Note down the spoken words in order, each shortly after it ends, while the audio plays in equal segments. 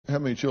How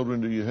many children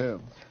do you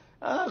have?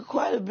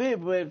 Quite a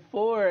bit, but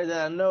 4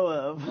 that I know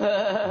of.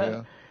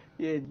 Yeah.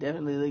 Yeah,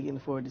 definitely looking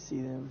forward to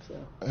see them. So.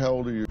 How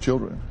old are your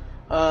children?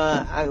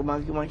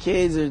 My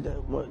kids are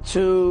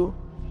 2.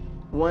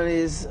 One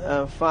is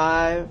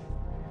 5,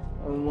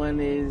 and one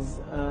is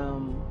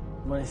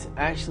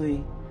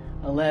actually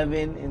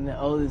 11, and the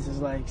oldest is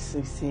like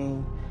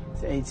 16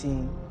 to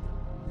 18.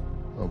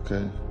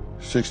 Okay,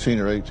 16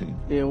 or 18.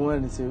 Yeah,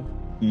 one of the two.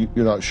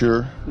 You're not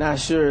sure? Not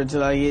sure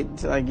until I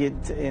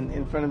get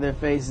in front of their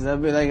faces.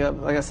 I've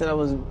been like I said, I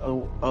was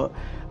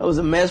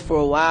a mess for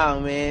a while,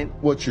 man.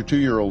 What's your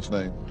 2-year-old's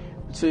name?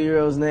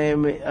 2-year-old's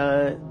name,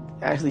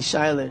 actually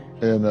Shyler.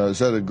 And is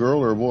that a girl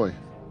or a boy?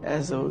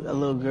 That's a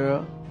little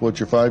girl.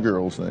 What's your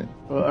 5-year-old's name?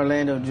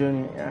 Orlando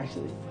Jr.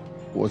 Actually.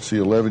 What's the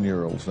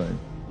 11-year-old's name?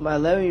 My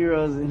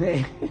 11-year-old's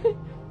name.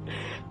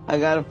 I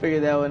gotta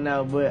figure that one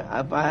out. But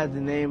if I had to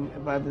name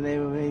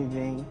him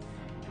anything,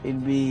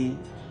 it'd be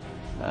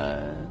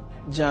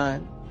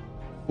John.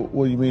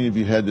 What do you mean if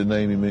you had to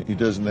name him? He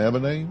doesn't have a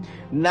name?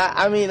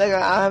 I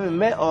haven't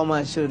met all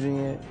my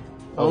children yet.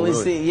 Oh,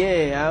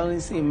 really? I only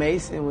seen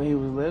Mason when he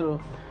was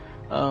little.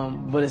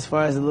 But as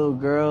far as the little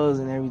girls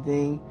and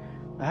everything,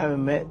 I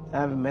haven't met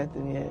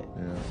them yet.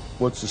 Yeah.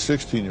 What's the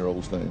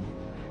 16-year-old's name?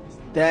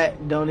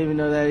 Don't even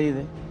know that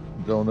either.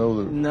 Don't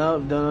know the... No,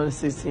 don't know the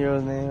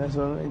 16-year-old's name. That's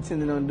what I'm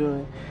intending on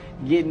doing.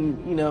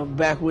 Getting,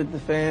 back with the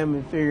fam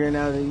and figuring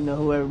out,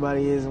 who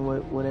everybody is and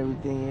what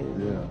everything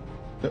is.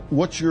 Yeah.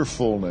 What's your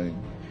full name?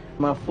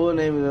 My full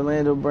name is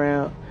Orlando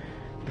Brown,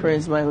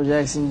 Prince Michael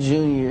Jackson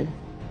Jr.,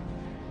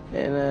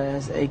 and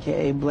that's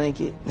AKA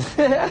Blanket.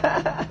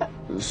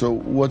 So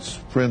what's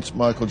Prince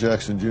Michael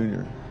Jackson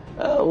Jr.?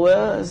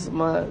 Well, it's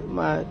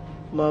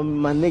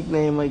my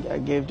nickname I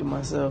gave to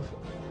myself.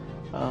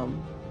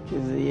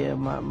 Because,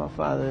 my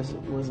father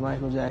was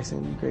Michael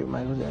Jackson, the great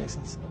Michael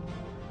Jackson. So.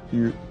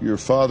 Your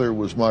father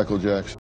was Michael Jackson.